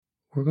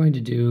We're going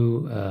to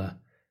do a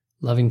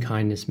loving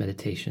kindness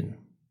meditation.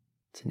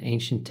 It's an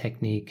ancient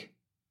technique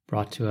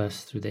brought to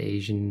us through the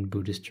Asian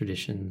Buddhist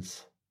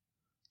traditions,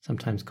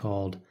 sometimes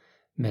called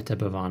Metta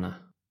Bhavana.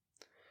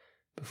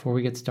 Before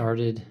we get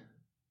started,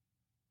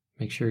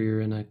 make sure you're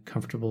in a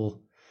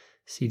comfortable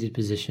seated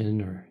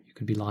position, or you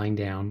could be lying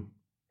down.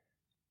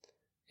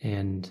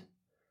 And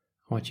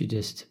I want you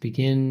just to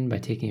begin by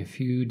taking a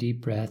few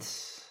deep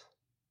breaths,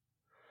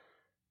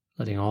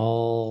 letting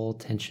all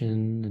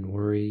tension and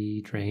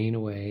worry drain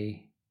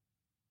away.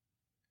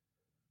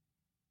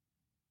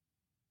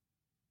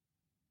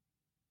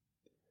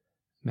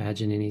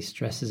 Imagine any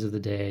stresses of the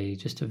day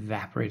just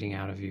evaporating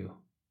out of you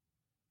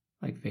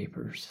like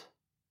vapors.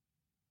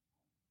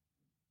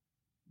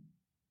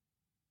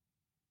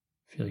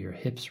 Feel your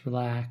hips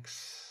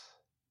relax.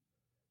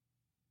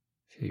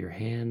 Feel your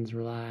hands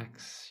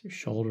relax, your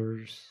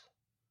shoulders,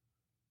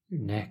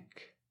 your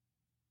neck,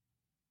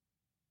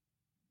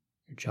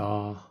 your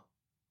jaw.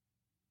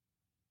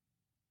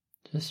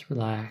 Just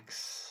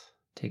relax.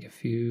 Take a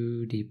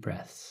few deep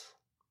breaths.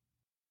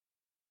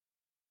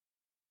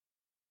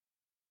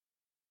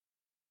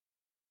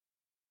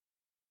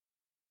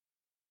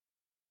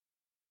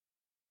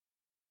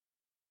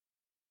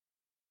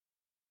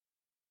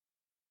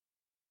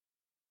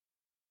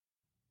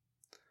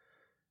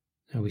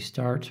 Now we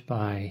start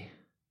by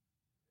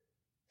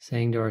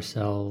saying to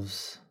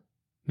ourselves,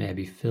 "May I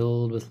be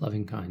filled with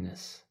loving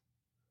kindness."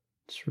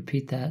 Just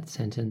repeat that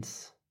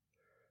sentence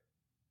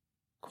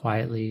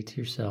quietly to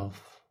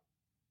yourself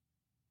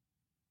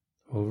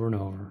over and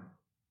over.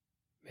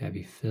 May I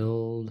be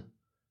filled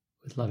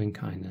with loving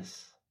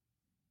kindness.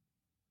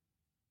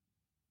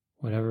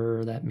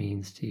 Whatever that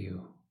means to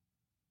you.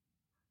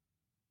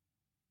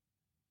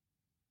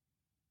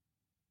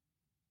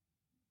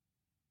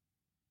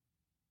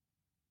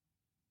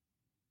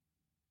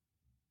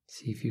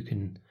 See if you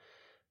can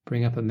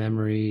bring up a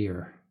memory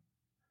or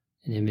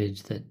an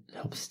image that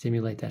helps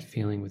stimulate that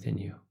feeling within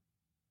you.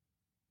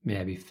 May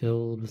I be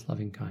filled with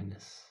loving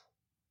kindness.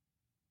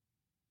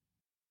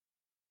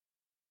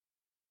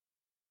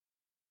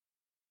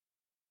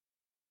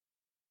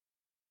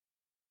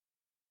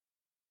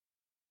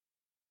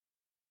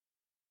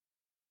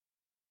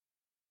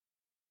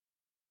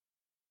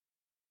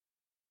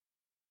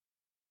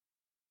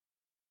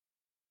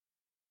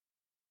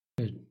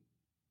 Good.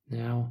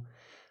 Now,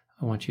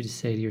 I want you to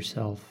say to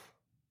yourself,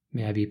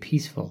 "May I be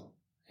peaceful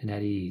and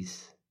at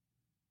ease."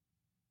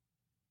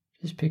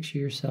 Just picture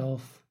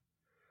yourself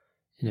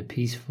in a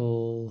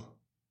peaceful,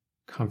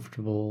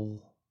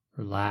 comfortable,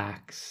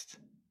 relaxed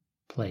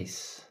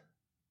place.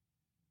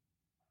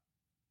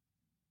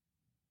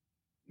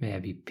 May I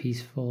be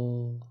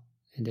peaceful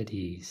and at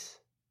ease.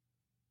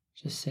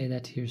 Just say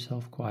that to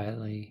yourself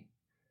quietly,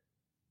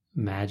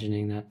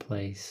 imagining that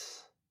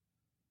place,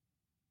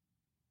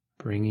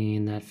 bringing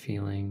in that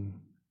feeling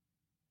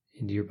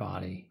into your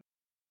body.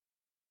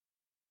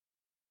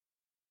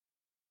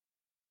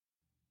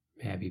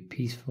 May I be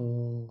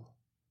peaceful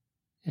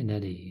and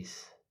at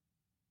ease.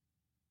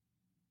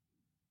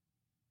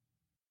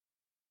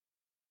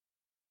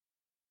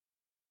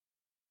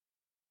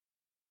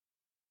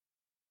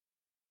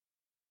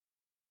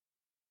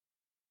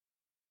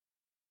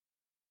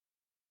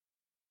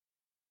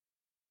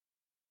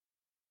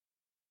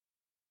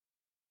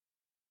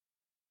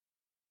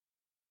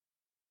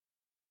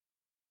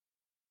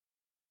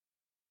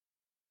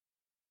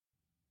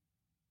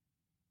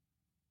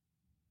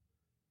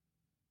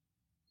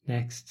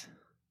 Next,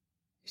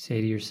 you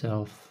say to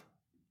yourself,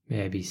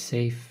 "May I be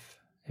safe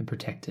and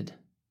protected."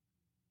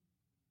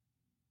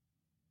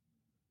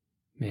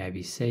 May I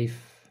be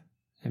safe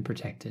and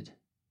protected.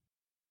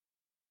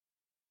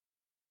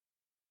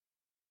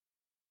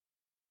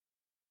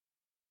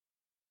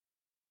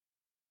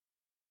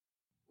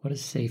 What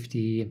does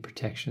safety and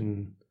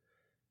protection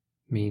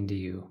mean to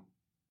you?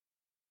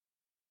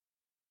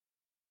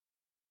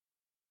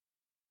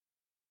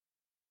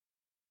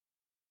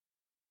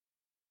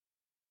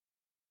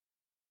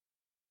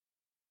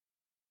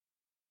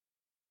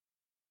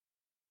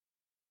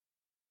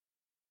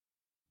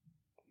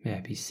 May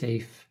I be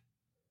safe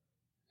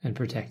and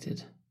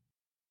protected.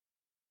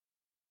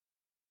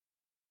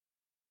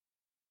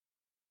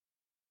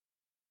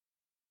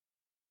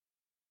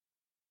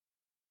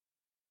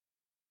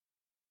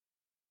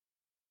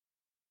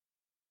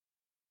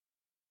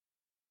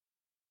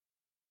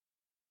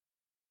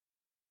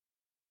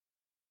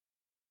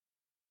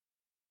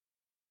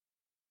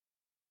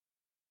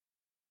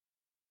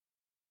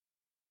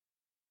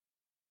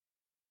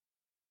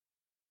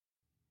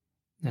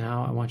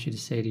 Now I want you to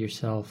say to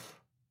yourself,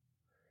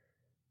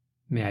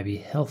 "May I be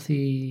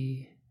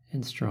healthy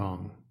and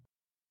strong."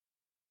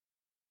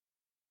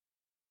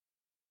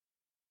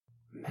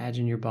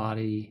 Imagine your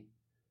body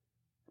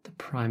at the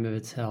prime of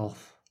its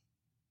health,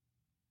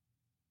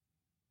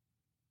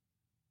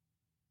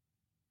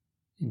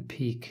 in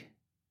peak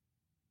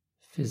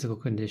physical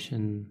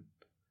condition,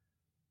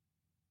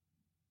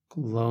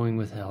 glowing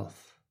with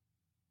health.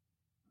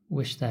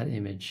 Wish that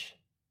image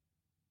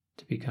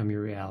to become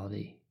your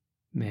reality.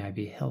 May I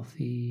be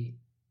healthy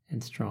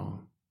and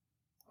strong.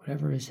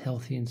 Whatever is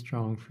healthy and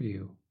strong for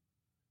you.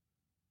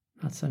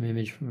 Not some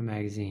image from a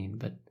magazine,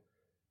 but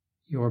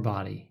your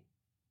body,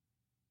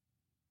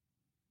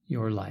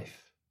 your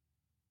life,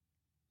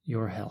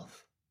 your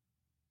health,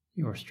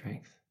 your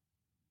strength.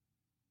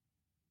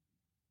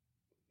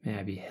 May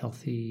I be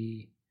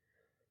healthy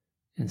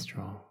and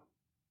strong.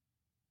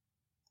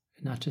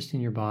 And not just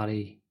in your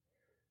body,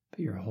 but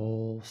your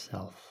whole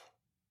self.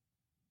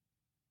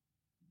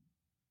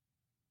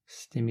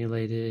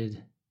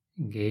 Stimulated,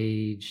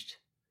 engaged,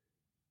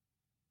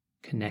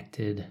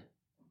 connected,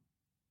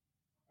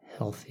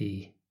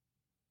 healthy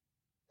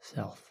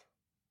self.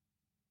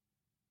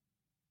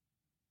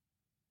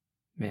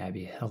 May I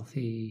be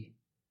healthy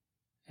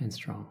and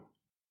strong.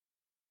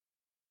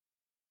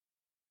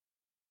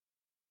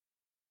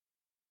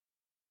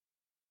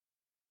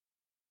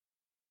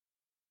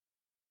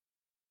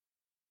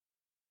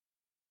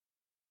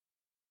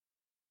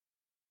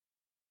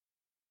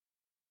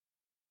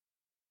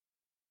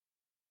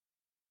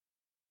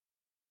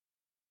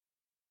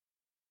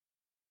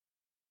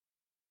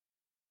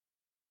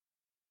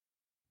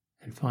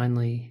 And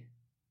finally,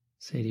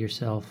 say to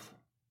yourself,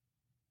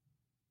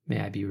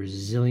 may I be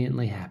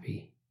resiliently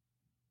happy.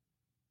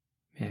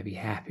 May I be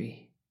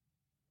happy.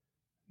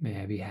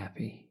 May I be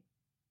happy.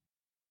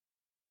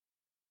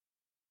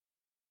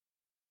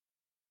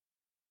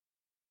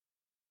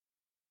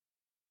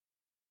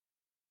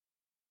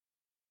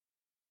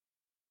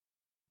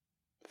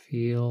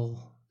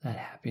 Feel that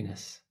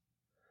happiness.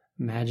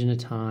 Imagine a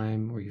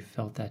time where you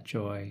felt that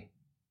joy,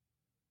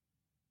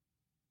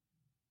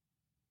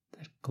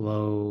 that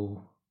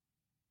glow,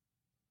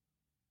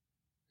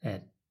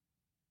 that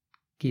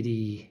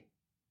giddy,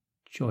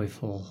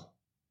 joyful,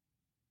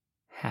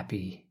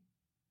 happy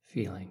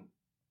feeling.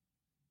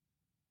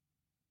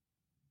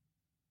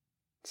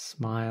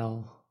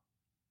 Smile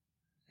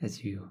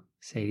as you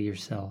say to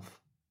yourself,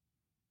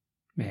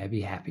 may I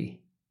be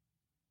happy.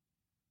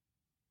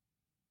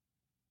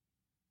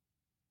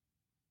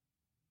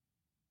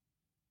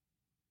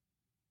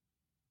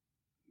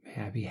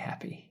 May I be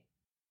happy.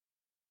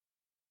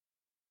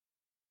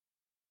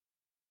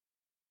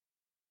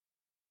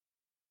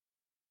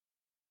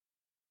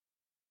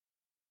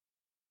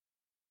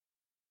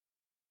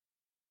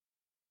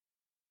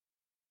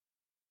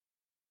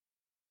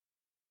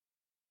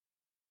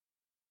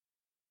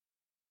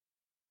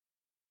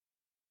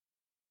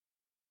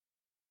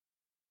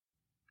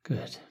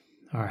 Good.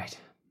 All right,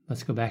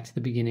 let's go back to the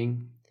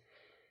beginning.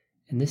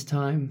 And this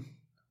time,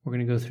 we're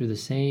going to go through the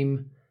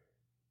same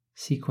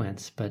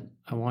sequence, but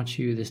I want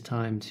you this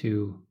time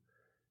to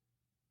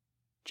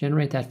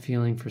generate that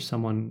feeling for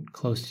someone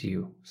close to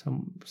you,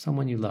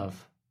 someone you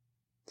love.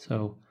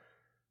 So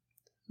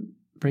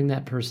bring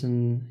that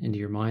person into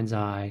your mind's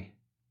eye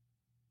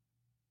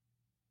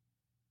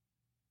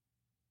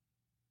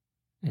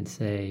and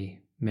say,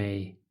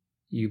 may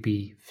you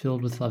be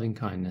filled with loving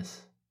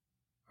kindness.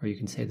 Or you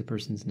can say the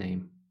person's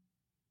name.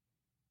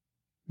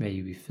 May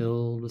you be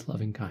filled with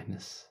loving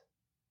kindness.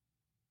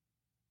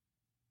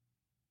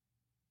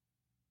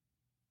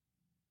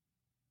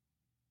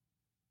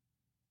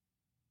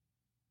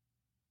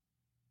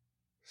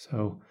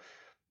 So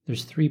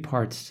there's 3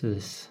 parts to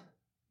this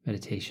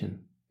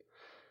meditation.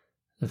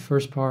 The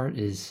first part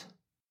is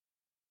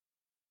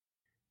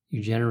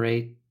you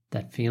generate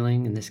that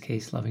feeling, in this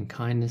case, loving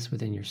kindness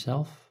within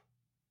yourself.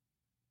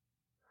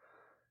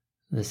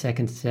 The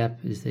second step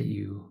is that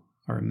you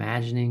are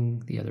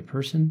imagining the other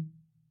person.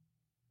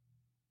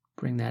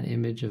 Bring that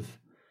image of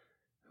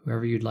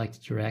whoever you'd like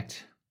to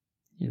direct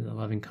the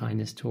loving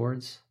kindness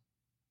towards.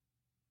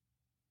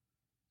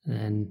 And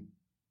then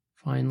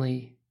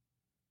finally,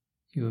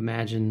 you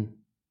imagine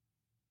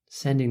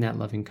sending that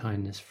loving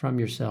kindness from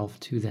yourself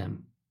to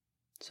them.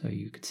 So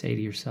you could say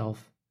to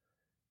yourself,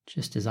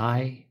 just as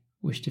I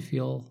wish to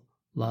feel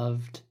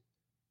loved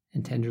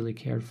and tenderly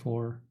cared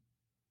for,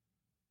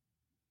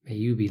 may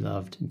you be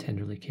loved and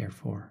tenderly cared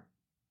for.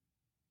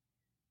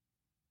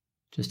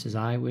 Just as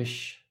I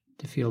wish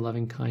to feel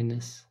loving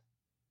kindness,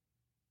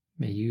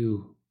 may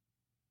you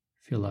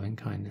feel loving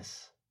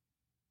kindness.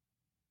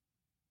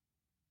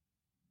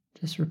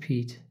 Just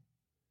repeat,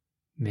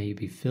 may you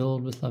be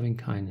filled with loving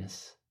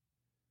kindness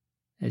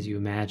as you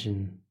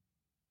imagine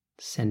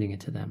sending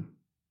it to them,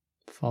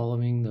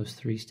 following those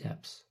 3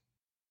 steps.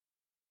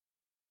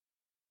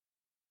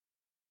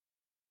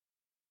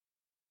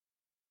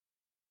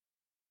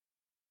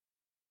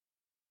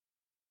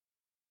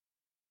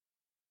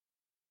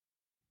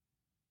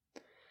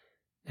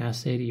 Now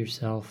say to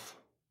yourself,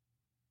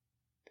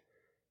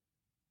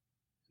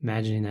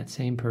 imagining that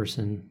same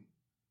person,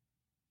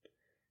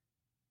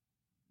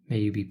 may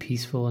you be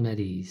peaceful and at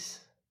ease.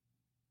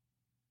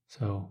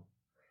 So,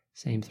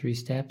 same 3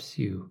 steps,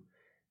 you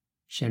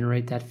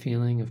generate that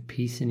feeling of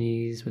peace and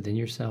ease within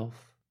yourself.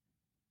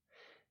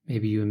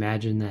 Maybe you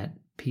imagine that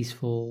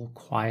peaceful,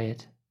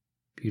 quiet,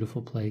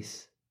 beautiful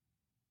place.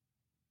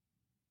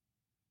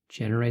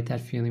 Generate that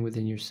feeling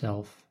within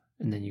yourself,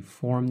 and then you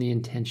form the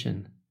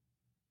intention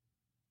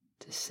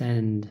to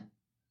send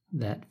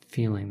that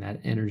feeling, that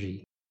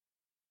energy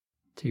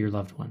to your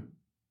loved one.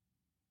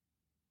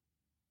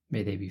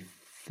 May they be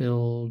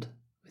filled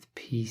with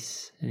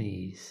peace and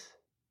ease.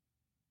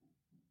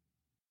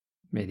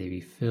 May they be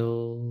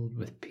filled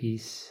with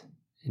peace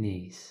and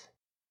ease.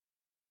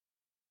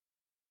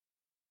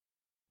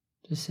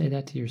 Just say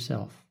that to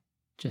yourself.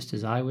 Just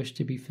as I wish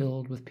to be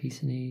filled with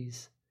peace and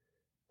ease,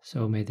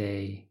 so may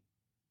they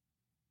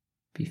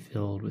be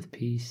filled with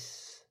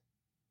peace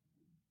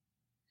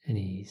and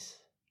ease.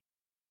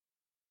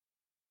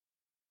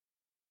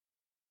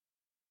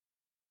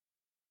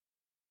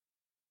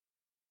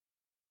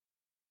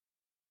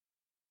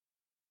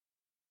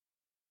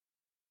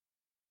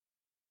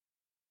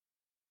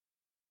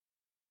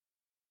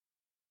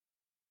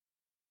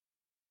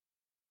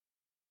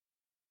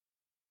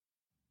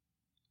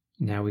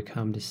 Now we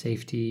come to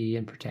safety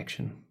and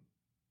protection.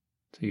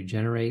 So you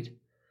generate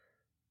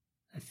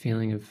that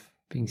feeling of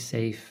being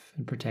safe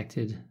and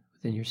protected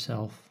within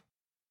yourself.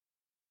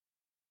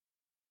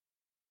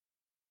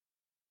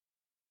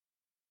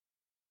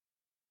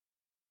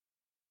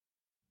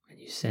 And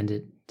you send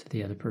it to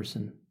the other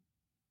person,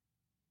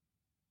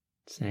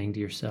 saying to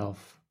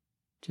yourself,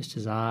 just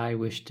as I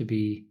wish to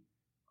be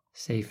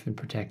safe and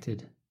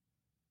protected,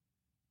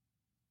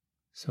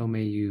 so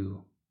may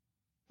you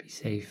be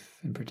safe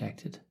and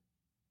protected.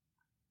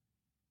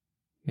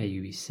 May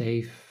you be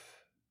safe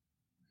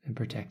and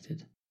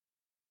protected.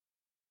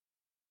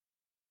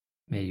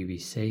 May you be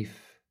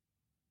safe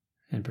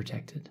and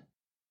protected.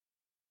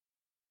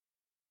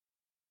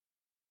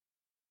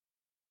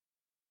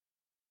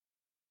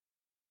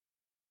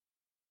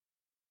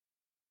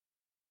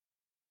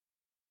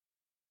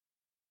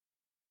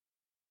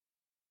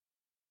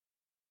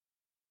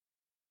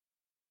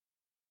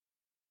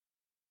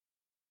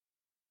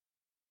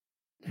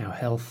 Now,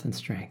 health and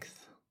strength.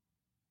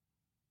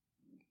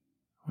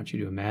 I want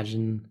you to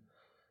imagine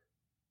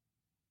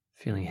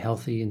feeling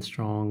healthy and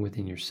strong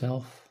within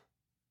yourself.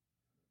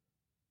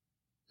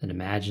 Then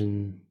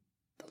imagine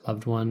the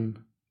loved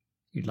one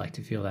you'd like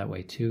to feel that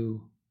way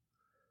too.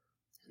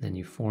 And then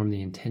you form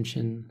the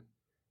intention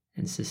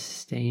and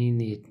sustain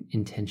the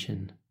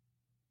intention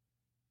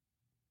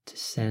to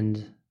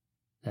send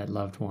that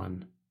loved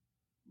one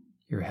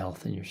your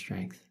health and your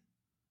strength.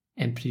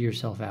 Empty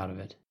yourself out of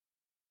it.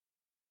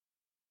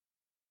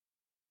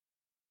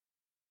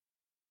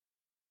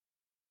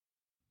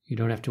 You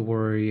don't have to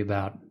worry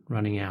about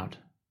running out.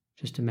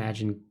 Just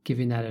imagine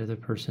giving that other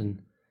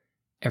person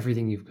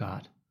everything you've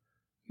got.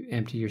 You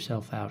empty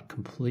yourself out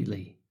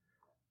completely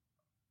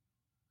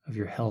of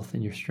your health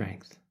and your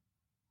strength.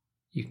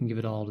 You can give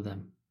it all to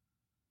them.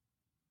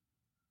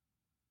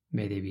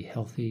 May they be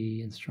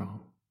healthy and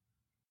strong.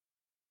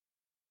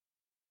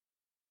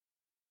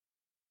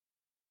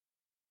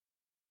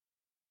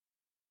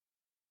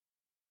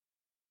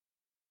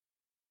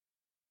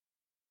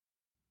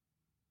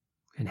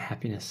 And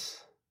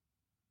happiness.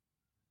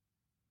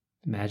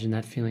 Imagine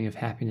that feeling of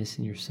happiness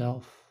in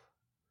yourself.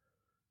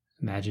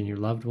 Imagine your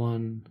loved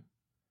one.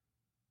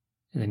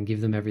 And then give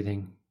them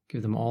everything.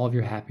 Give them all of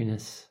your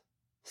happiness.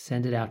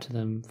 Send it out to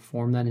them.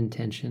 Form that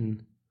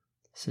intention.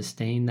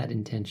 Sustain that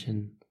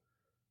intention.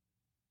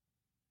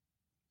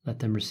 Let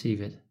them receive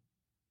it.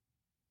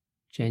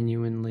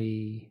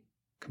 Genuinely,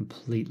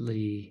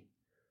 completely,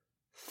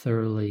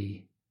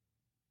 thoroughly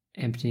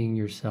emptying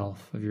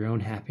yourself of your own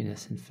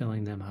happiness and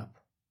filling them up.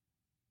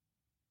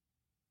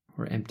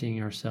 We're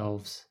emptying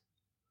ourselves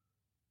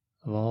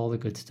of all the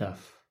good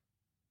stuff.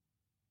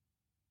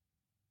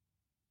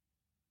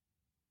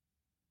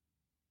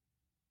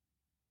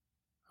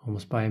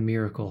 Almost by a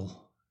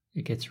miracle,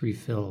 it gets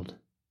refilled,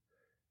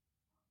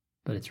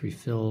 but it's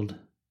refilled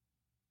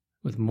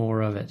with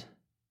more of it.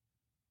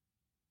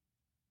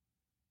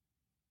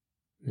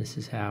 This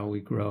is how we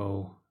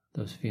grow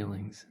those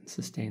feelings and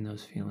sustain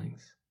those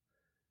feelings.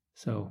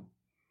 So,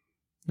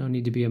 no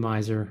need to be a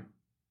miser.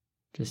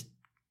 Just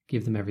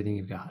give them everything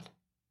you've got.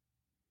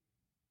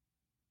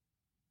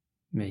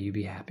 May you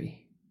be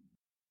happy.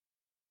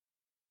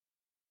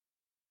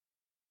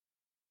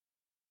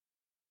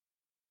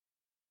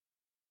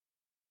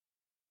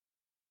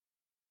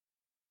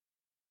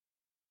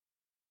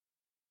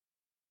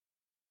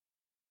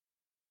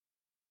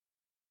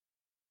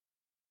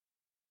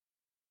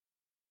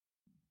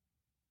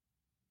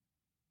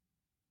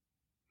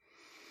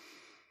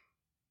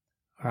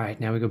 All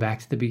right, now we go back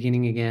to the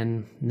beginning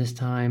again. And this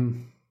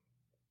time,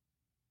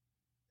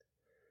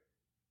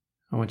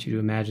 I want you to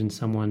imagine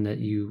someone that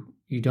you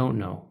don't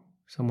know,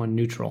 someone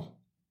neutral.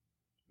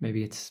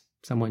 Maybe it's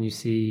someone you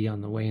see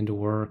on the way into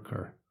work,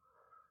 or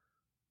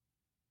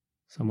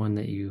someone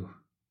that you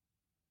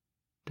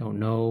don't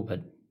know,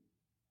 but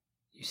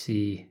you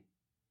see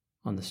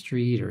on the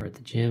street or at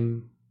the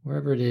gym,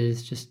 wherever it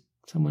is, just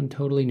someone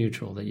totally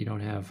neutral that you don't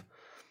have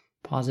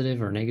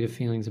positive or negative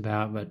feelings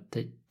about, but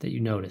that you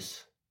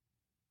notice.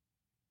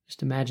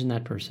 Just imagine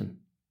that person.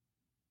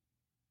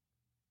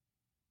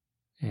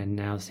 And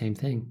now the same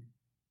thing.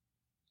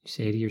 You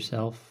say to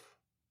yourself,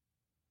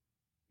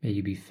 may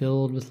you be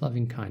filled with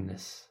loving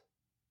kindness.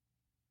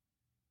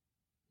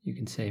 You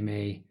can say,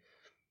 may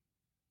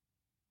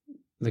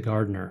the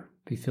gardener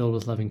be filled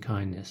with loving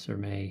kindness, or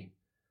may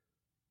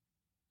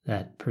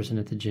that person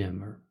at the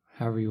gym, or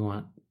however you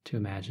want to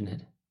imagine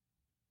it.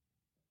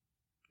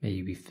 May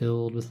you be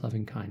filled with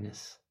loving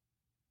kindness.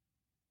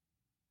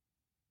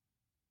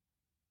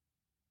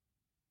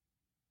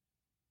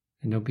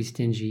 And don't be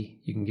stingy.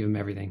 You can give them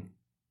everything.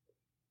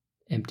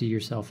 Empty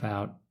yourself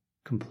out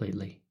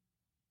completely.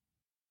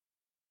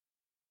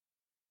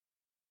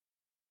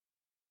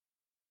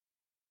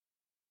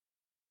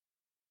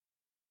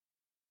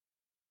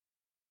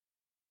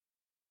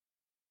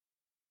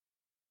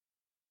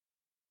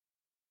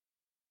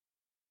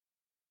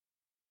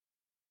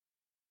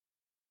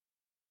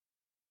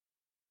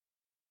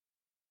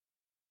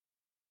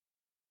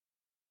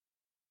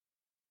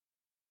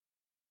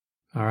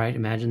 All right,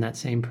 imagine that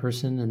same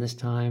person, and this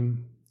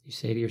time you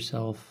say to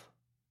yourself,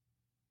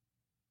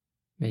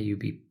 may you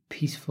be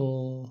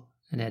peaceful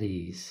and at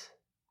ease.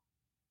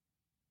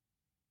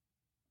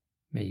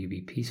 May you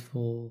be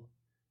peaceful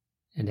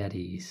and at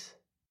ease.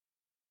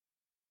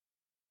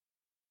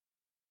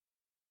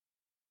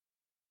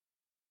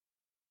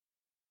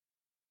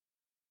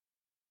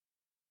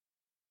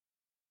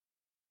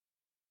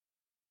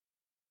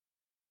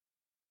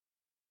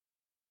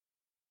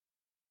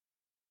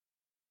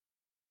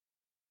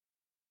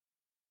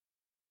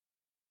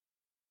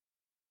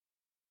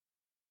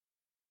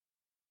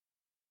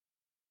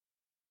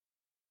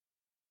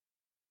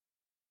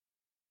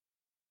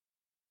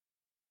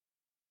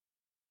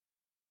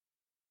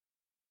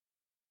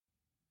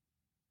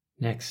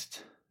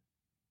 Next,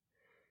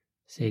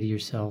 say to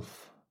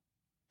yourself,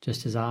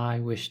 just as I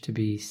wish to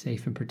be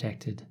safe and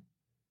protected,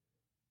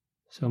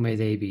 so may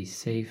they be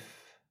safe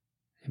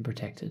and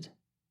protected.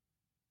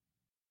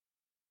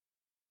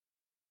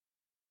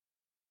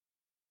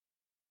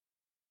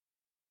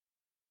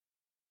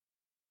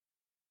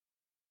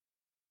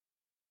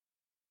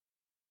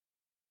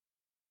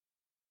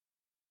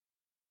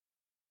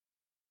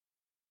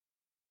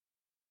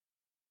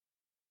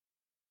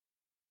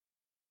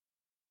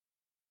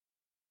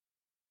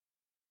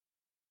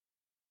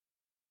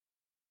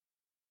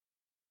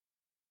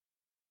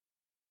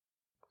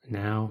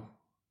 Now,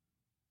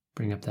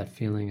 bring up that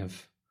feeling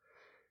of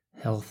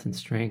health and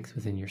strength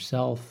within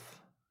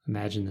yourself.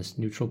 Imagine this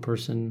neutral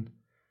person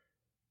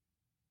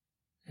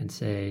and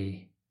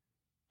say,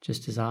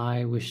 just as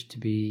I wish to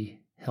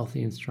be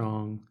healthy and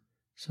strong,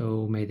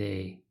 so may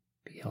they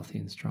be healthy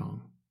and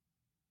strong.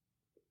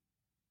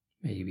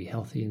 May you be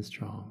healthy and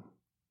strong.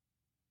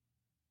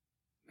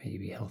 May you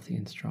be healthy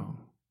and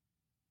strong.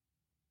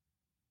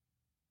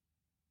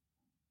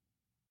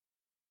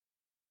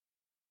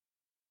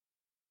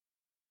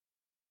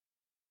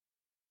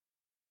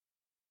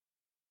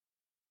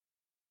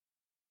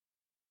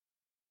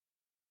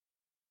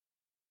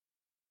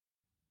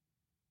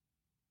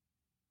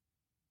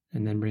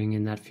 And then bring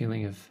in that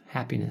feeling of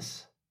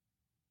happiness.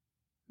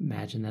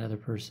 Imagine that other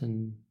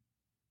person.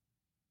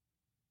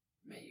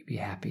 May you be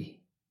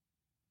happy.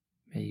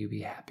 May you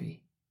be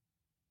happy.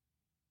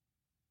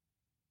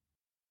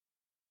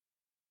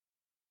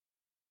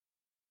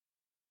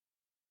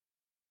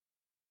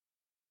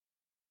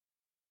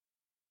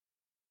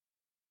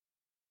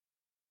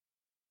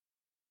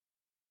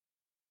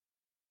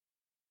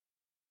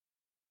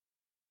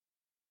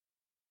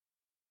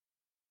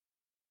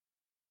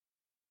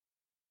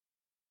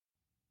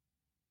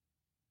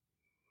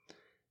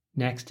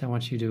 Next, I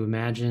want you to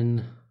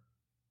imagine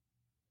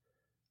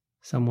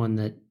someone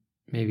that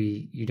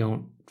maybe you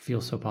don't feel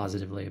so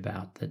positively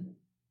about, that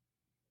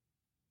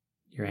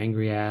you're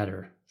angry at,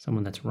 or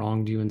someone that's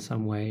wronged you in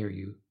some way, or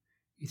you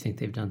think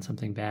they've done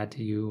something bad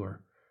to you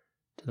or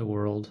to the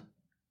world.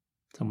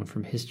 Someone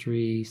from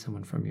history,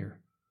 someone from your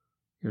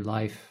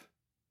life.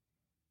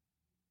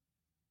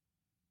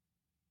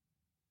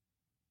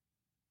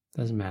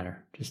 Doesn't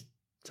matter. Just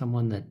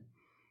someone that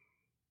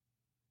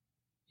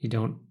you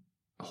don't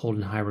hold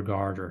in high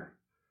regard, or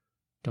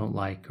don't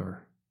like,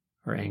 or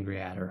are angry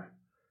at, or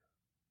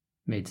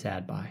made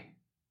sad by.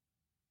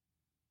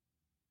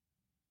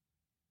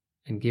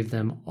 And give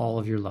them all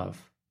of your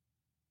love.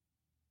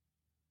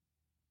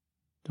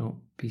 Don't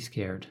be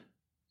scared.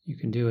 You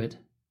can do it.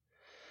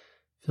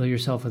 Fill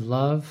yourself with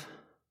love.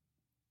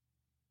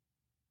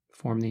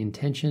 Form the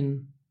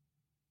intention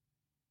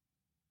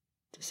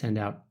to send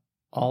out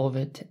all of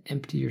it, to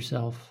empty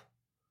yourself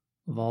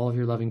of all of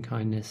your loving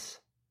kindness,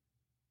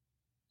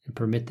 and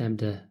permit them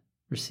to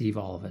receive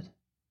all of it.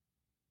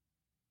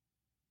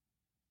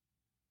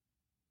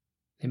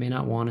 They may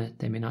not want it,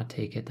 they may not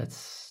take it,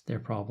 that's their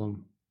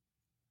problem.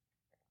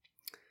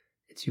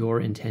 It's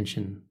your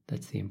intention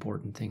that's the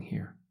important thing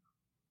here.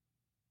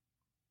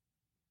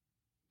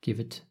 Give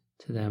it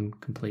to them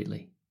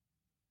completely.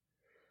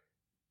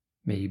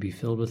 May you be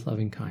filled with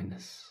loving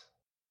kindness.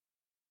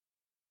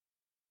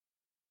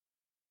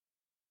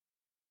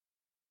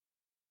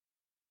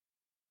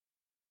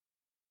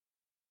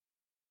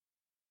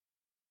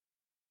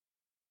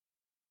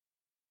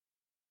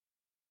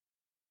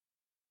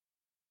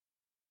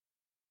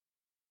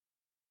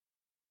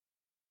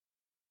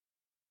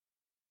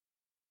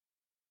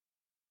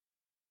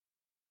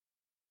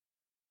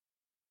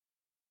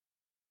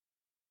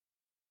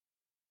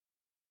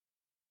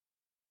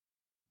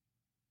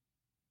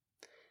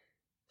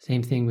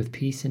 Same thing with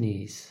peace and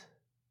ease.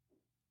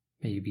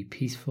 May you be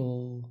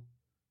peaceful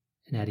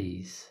and at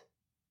ease.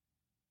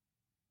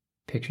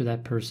 Picture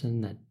that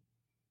person that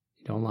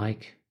you don't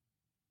like,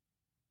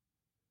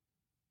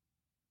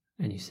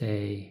 and you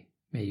say,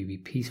 may you be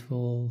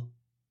peaceful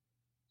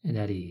and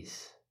at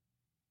ease.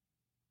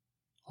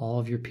 All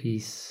of your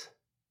peace,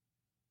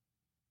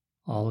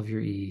 all of your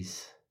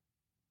ease,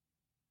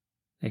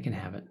 they can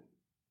have it.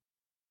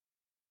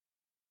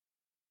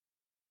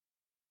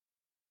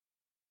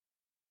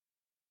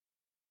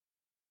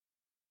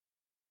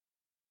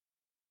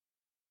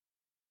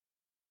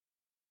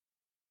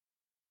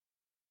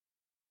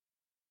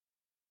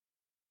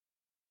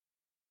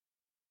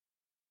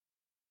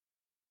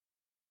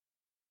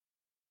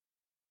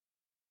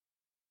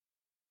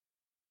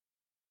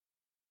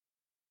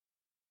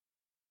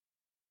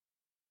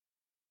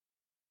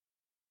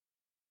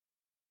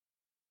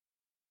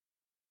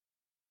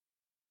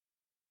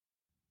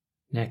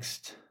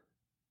 Next,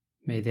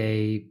 may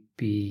they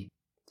be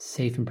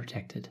safe and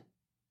protected.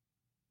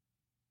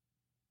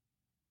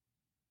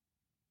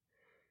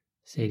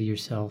 Say to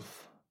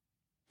yourself,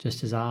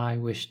 just as I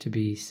wish to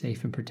be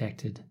safe and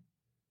protected,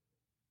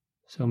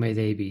 so may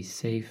they be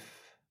safe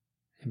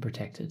and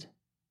protected.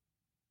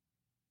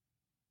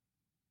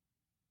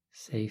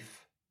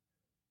 Safe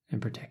and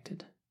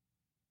protected.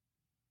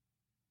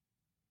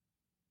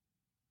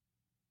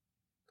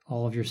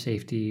 All of your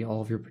safety,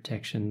 all of your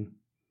protection,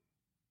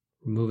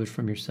 remove it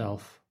from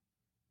yourself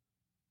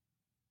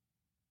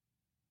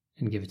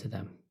and give it to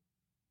them.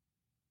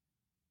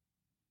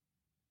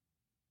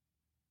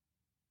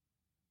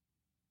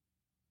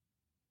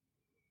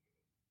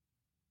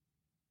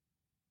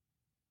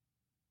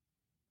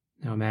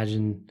 Now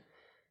imagine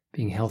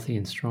being healthy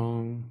and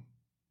strong.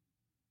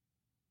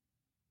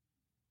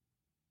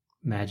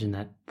 Imagine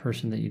that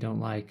person that you don't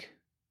like,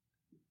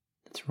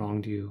 that's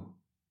wronged you,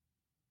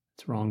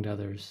 that's wronged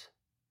others,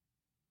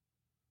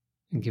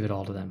 and give it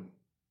all to them.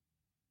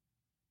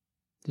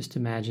 Just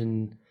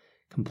imagine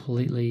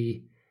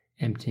completely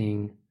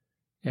emptying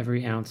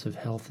every ounce of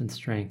health and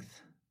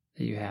strength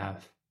that you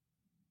have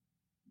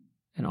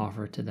and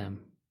offer it to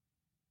them.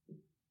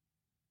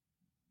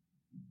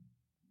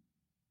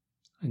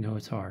 I know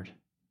it's hard.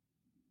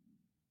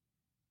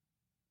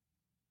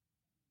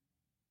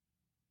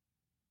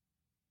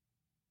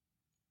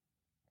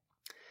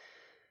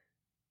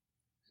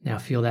 Now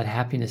feel that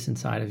happiness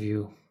inside of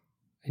you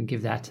and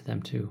give that to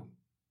them too.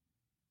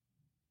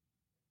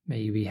 May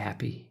you be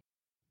happy.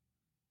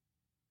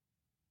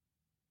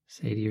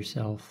 Say to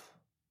yourself,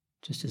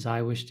 just as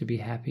I wish to be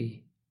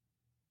happy,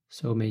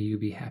 so may you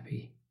be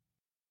happy.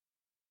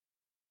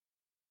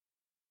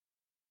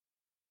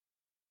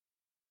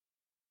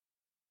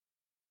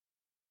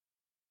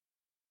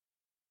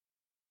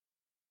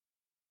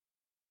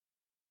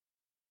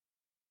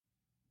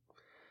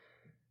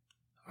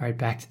 All right,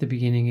 back to the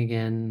beginning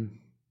again.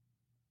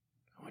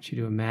 I want you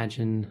to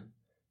imagine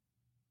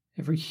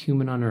every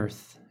human on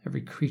earth,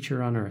 every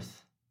creature on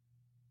earth,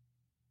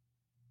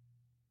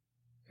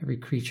 every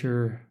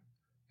creature,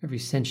 every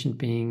sentient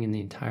being in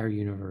the entire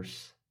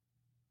universe.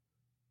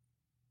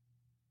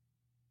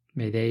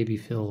 May they be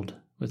filled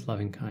with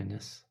loving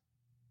kindness.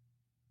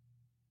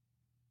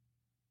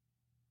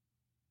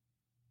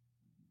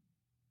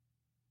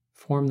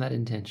 Form that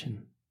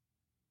intention.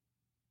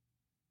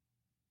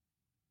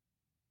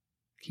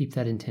 Keep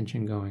that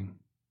intention going.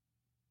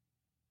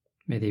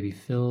 May they be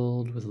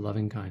filled with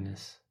loving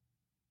kindness.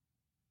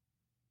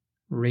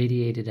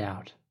 Radiate it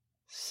out.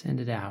 Send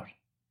it out.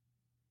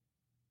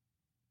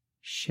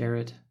 Share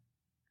it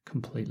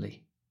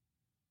completely.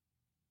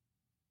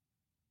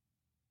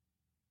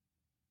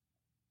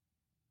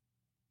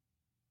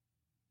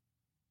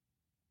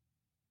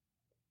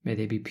 May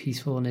they be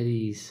peaceful and at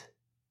ease.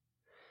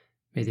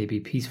 May they be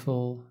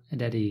peaceful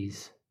and at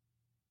ease.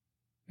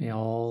 May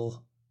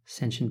all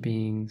sentient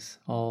beings,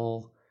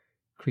 all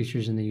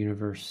creatures in the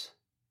universe,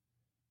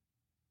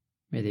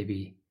 may they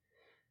be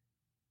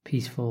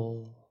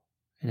peaceful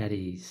and at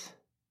ease.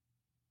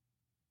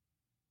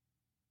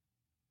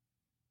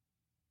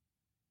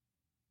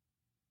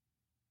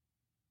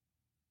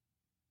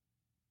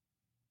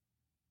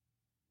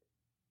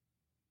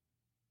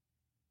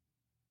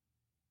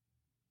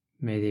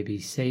 May they be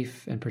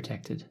safe and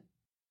protected.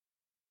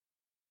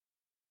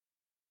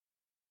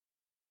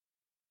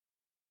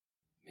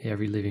 May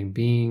every living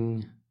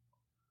being,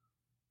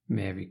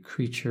 may every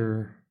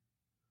creature,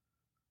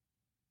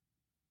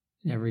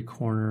 in every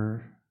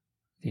corner,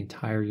 the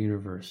entire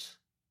universe,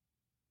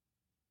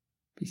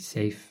 be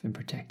safe and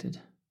protected.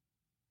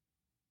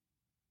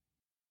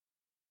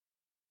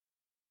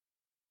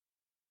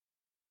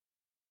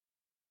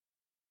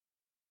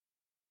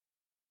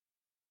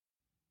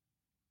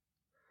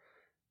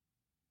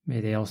 May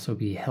they also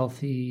be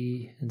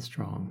healthy and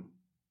strong.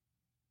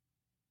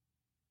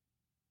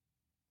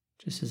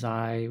 Just as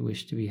I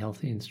wish to be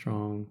healthy and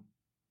strong,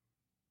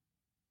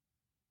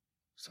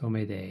 so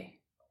may they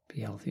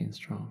be healthy and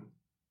strong.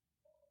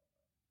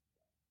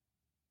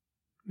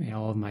 May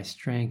all of my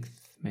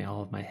strength, may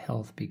all of my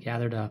health be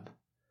gathered up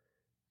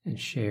and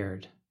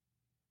shared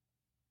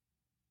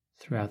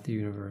throughout the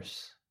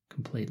universe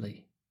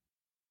completely.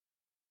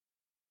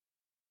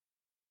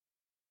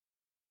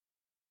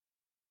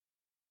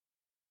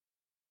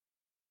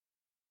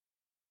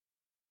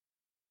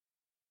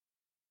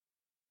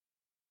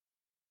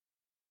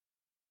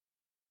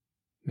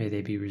 May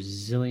they be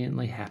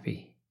resiliently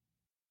happy,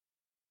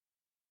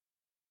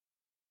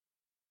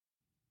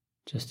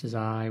 just as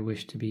I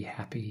wish to be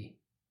happy.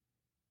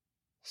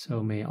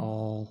 So may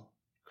all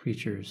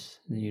creatures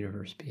in the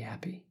universe be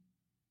happy.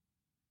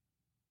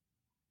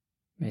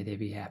 May they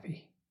be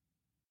happy.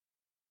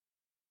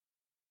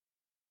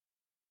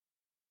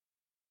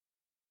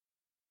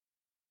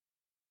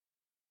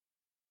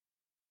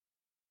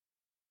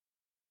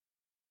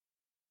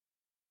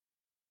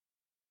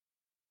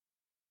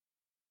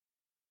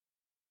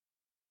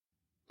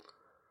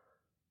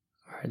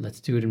 All right, let's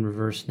do it in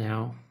reverse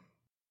now.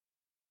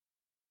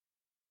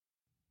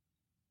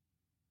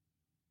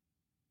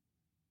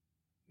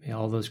 May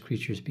all those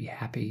creatures be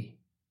happy.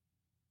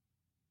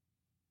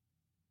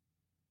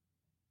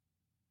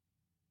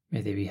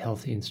 May they be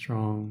healthy and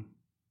strong.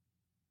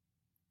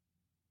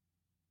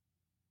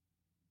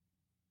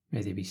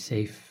 May they be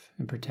safe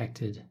and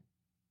protected.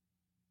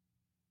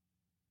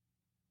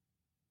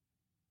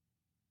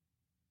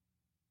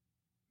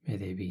 May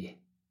they be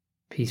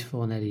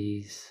peaceful and at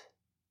ease.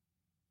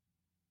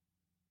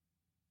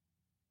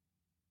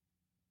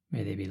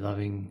 May they be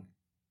loving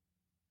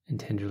and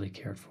tenderly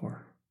cared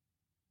for.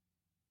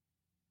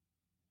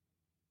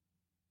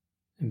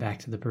 And back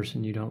to the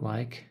person you don't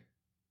like,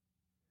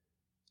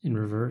 in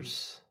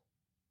reverse.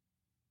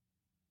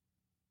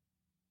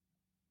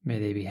 May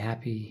they be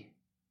happy.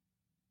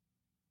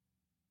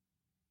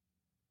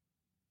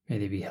 May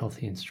they be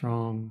healthy and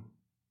strong.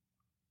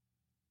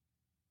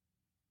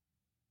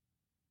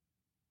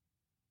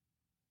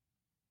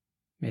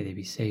 May they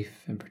be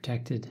safe and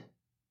protected.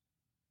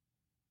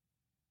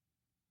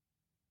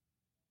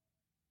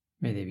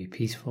 May they be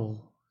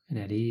peaceful and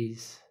at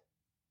ease.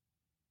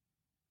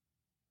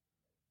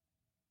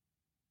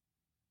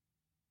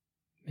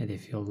 May they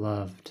feel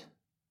loved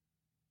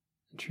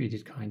and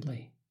treated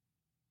kindly.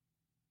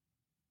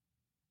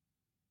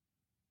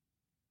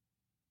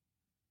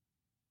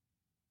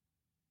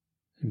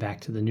 And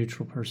back to the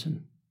neutral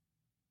person.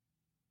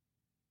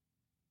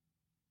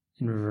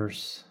 In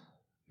reverse,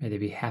 may they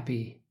be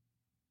happy.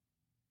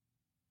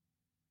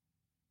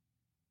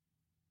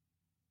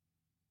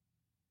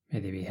 May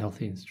they be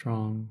healthy and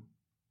strong.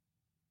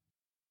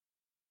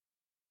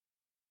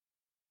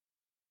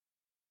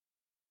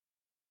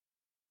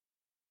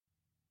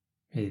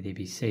 May they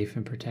be safe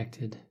and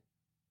protected.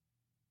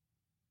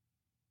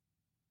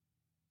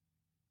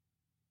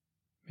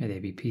 May they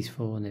be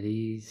peaceful and at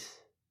ease.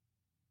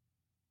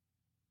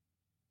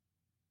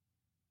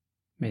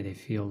 May they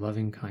feel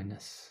loving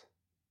kindness.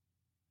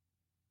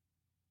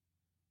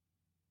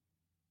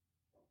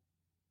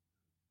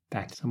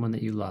 Back to someone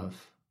that you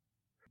love.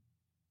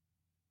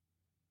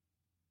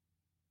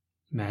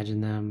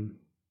 Imagine them.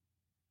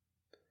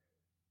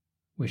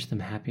 Wish them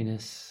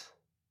happiness.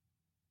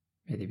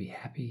 May they be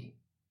happy.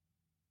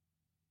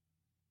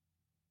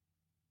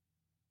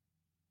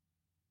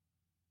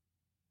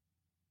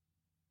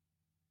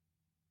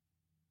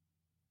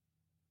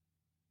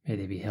 May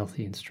they be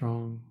healthy and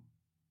strong.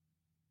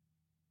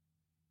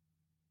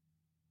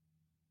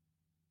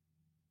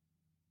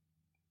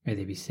 May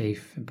they be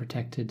safe and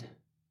protected.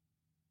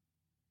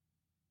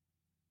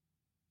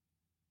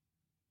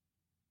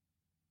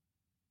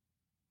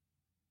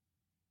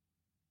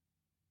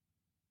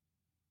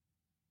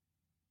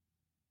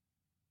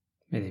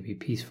 May they be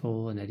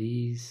peaceful and at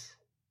ease.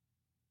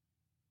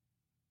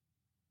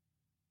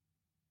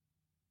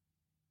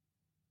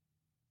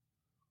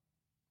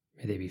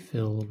 May they be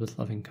filled with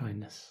loving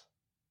kindness.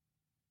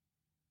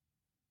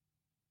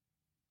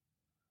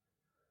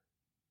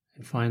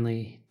 And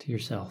finally, to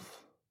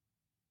yourself,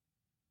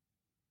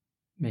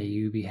 may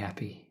you be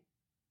happy.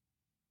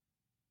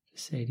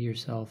 Just say to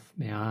yourself,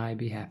 may I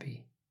be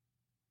happy.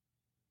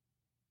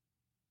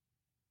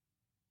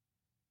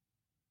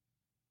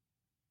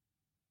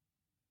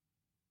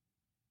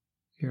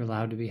 You're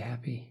allowed to be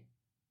happy.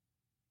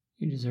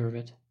 You deserve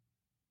it.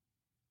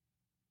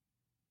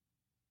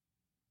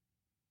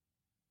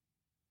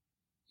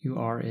 You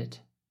are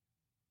it.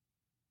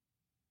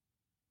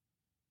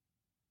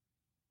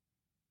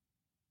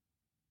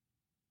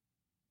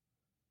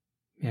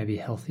 May I be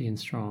healthy and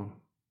strong.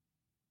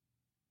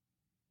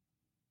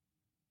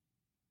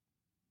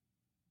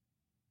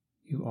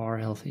 You are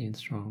healthy and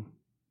strong.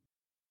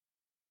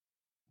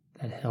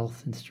 That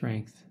health and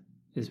strength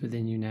is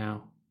within you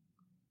now,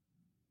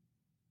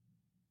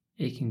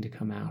 aching to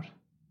come out.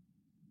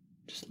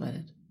 Just let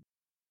it.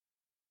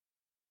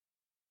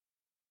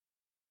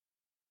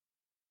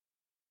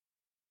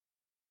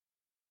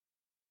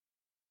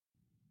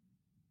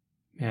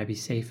 May I be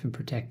safe and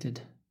protected.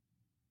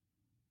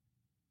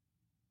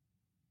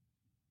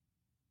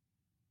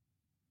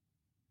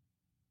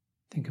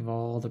 Think of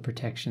all the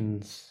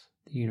protections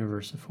the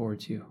universe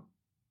affords you.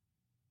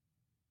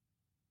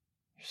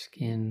 Your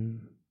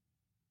skin,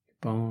 your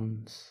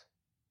bones,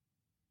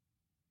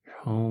 your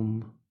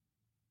home,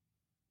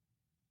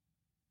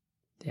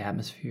 the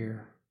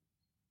atmosphere.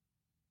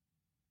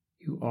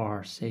 You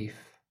are safe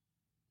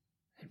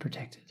and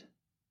protected.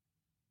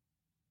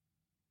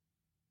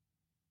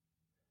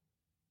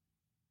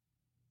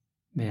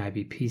 May I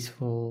be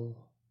peaceful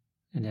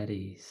and at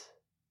ease.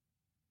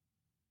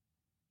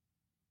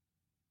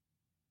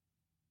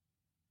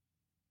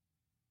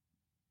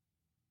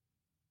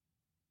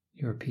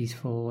 You are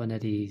peaceful and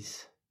at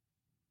ease.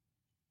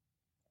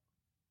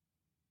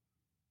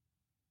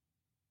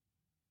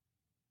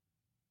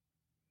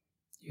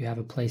 You have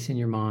a place in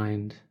your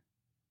mind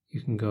you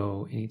can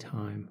go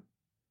anytime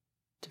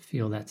to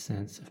feel that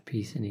sense of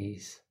peace and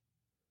ease.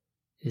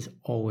 It is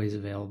always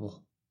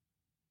available.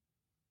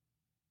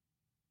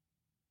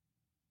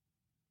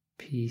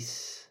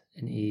 Peace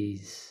and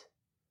ease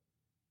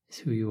is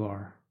who you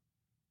are.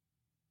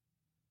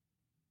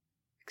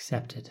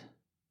 Accept it.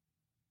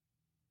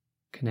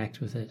 Connect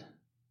with it.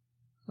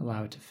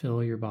 Allow it to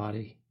fill your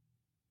body.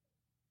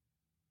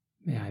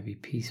 May I be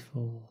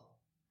peaceful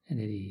and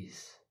at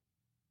ease.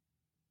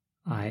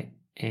 I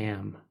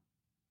am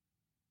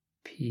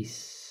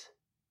peace.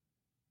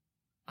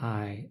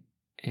 I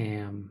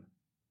am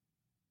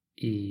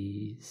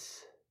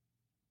ease.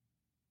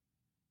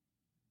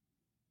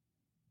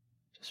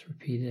 Just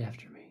repeat it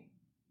after me.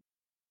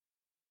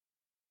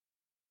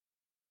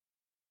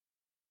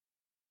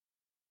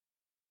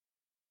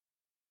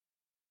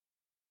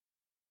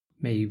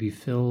 May you be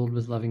filled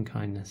with loving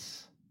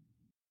kindness.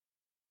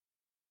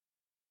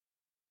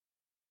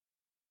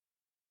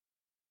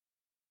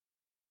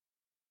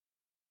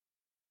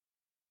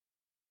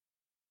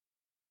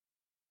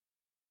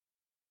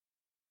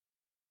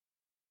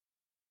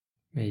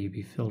 May you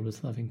be filled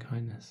with loving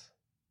kindness.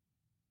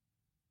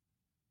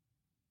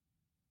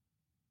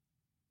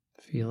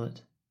 Feel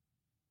it.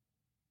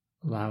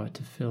 Allow it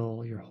to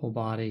fill your whole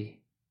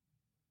body.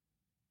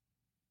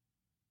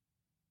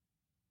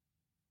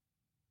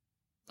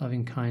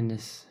 Loving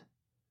kindness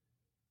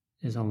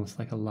is almost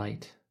like a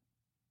light,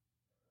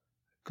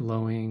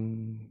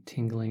 glowing,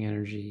 tingling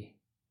energy.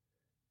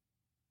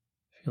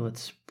 Feel it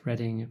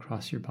spreading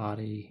across your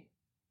body,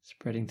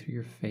 spreading through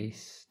your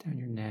face, down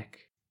your neck,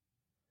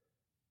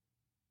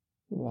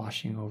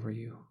 washing over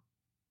you.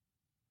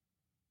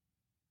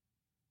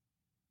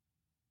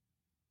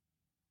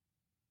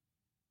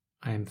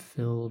 I am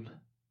filled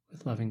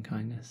with loving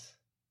kindness.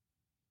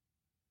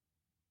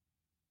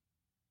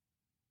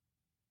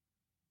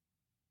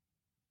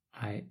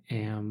 I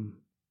am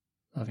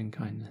loving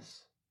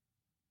kindness.